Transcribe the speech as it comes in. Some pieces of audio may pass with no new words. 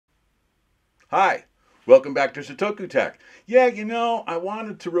Hi, welcome back to Shitoku Tech. Yeah, I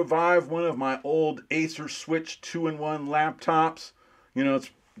wanted to revive one of my old Acer Switch 2-in-1 laptops.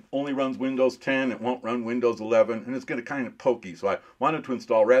 It only runs Windows 10, it won't run Windows 11, and it's getting kind of pokey. So I wanted to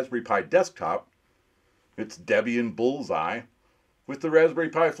install Raspberry Pi Desktop. It's Debian Bullseye with the Raspberry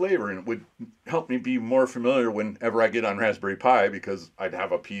Pi flavor, and it would help me be more familiar whenever I get on Raspberry Pi because I'd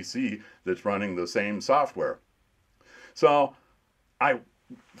have a PC that's running the same software. So I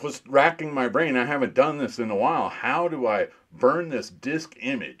was racking my brain. I haven't done this in a while. How do I burn this disk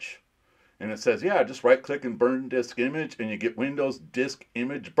image? And it says, yeah, just right click and burn disk image and you get Windows Disk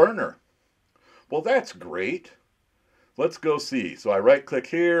Image Burner. Well, that's great. Let's go see. So I right click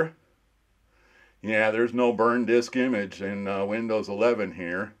here. Yeah, there's no burn disk image in Windows 11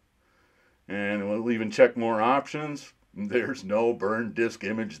 here. And we'll even check more options. There's no burn disk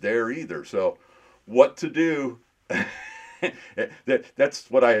image there either. So what to do? That's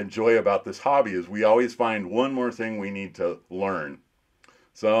what I enjoy about this hobby is we always find one more thing we need to learn.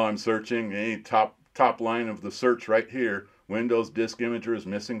 So I'm searching a top line of the search right here. Windows Disk Imager is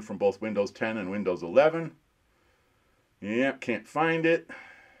missing from both Windows 10 and Windows 11. Yep, can't find it.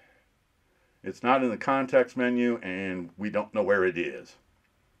 It's not in the context menu and we don't know where it is.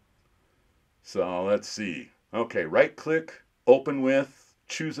 So let's see. Okay, right click, open with,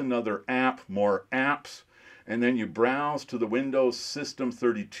 choose another app, more apps. And then you browse to the Windows System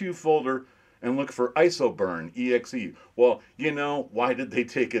 32 folder and look for IsoBurn exe. Well, why did they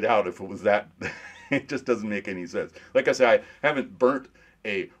take it out if it was that? It just doesn't make any sense. Like I said, I haven't burnt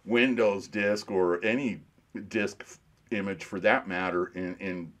a Windows disk or any disk image for that matter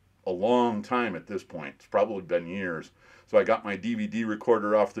in a long time at this point. It's probably been years. So I got my DVD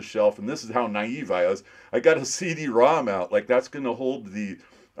recorder off the shelf, and this is how naive I was. I got a CD-ROM out, like that's going to hold the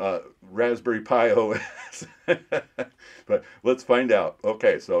Raspberry Pi OS. But let's find out.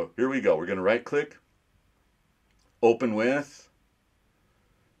 Okay, so here we go. We're going to right click, open with,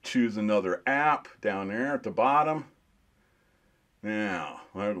 choose another app down there at the bottom. Now,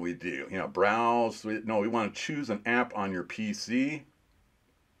 what do we do? Browse. No, we want to choose an app on your PC.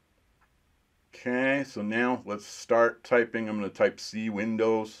 Okay, so now let's start typing. I'm going to type C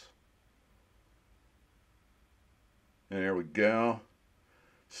Windows. There we go.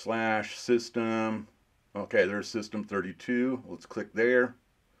 /system. Okay, there's System 32. Let's click there.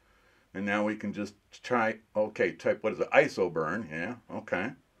 And now we can just try, okay, type, what is it? IsoBurn. Yeah,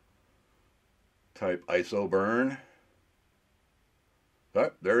 okay. Type IsoBurn.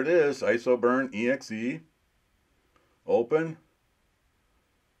 Oh, there it is. IsoBurn exe. Open.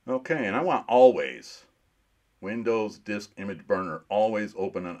 Okay, and I want always. Windows Disk Image Burner, always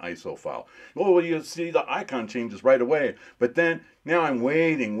open an ISO file. Well, you see the icon changes right away, but then now I'm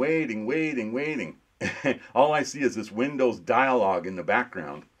waiting. All I see is this Windows dialog in the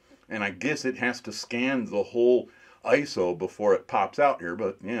background, and I guess it has to scan the whole ISO before it pops out here,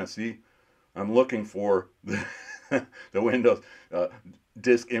 but yeah, see, I'm looking for the Windows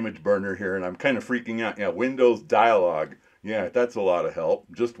Disk Image Burner here, and I'm kind of freaking out. Yeah, Windows dialog. Yeah, that's a lot of help.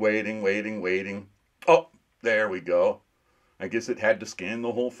 Just waiting. Oh, there we go. I guess it had to scan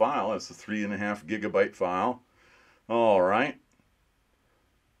the whole file. It's a 3.5 gigabyte file. All right.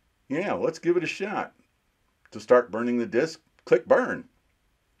 Yeah, let's give it a shot. To start burning the disk, click burn.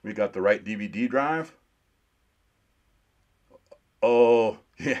 We got the right DVD drive. Oh,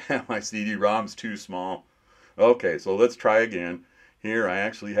 yeah, my CD-ROM's too small. Okay, so let's try again. Here, I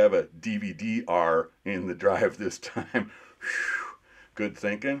actually have a DVD-R in the drive this time. Whew, good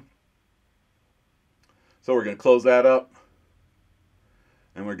thinking. So we're going to close that up.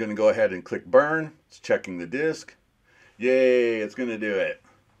 And we're going to go ahead and click burn. It's checking the disk. Yay, it's going to do it.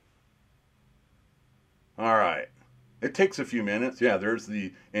 All right. It takes a few minutes. Yeah, there's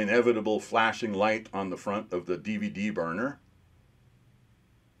the inevitable flashing light on the front of the DVD burner.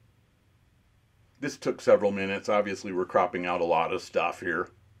 This took several minutes. Obviously, we're cropping out a lot of stuff here.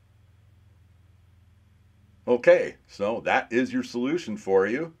 Okay, so that is your solution for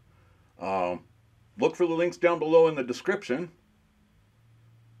you. Look for the links down below in the description.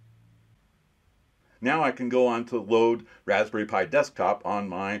 Now I can go on to load Raspberry Pi Desktop on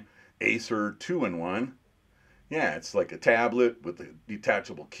my Acer 2-in-1. Yeah, it's like a tablet with a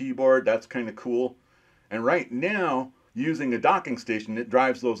detachable keyboard. That's kind of cool. And right now, using a docking station, it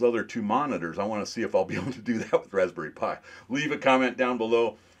drives those other two monitors. I want to see if I'll be able to do that with Raspberry Pi. Leave a comment down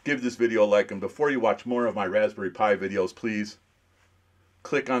below. Give this video a like. And before you watch more of my Raspberry Pi videos, please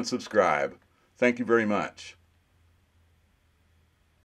click on subscribe. Thank you very much.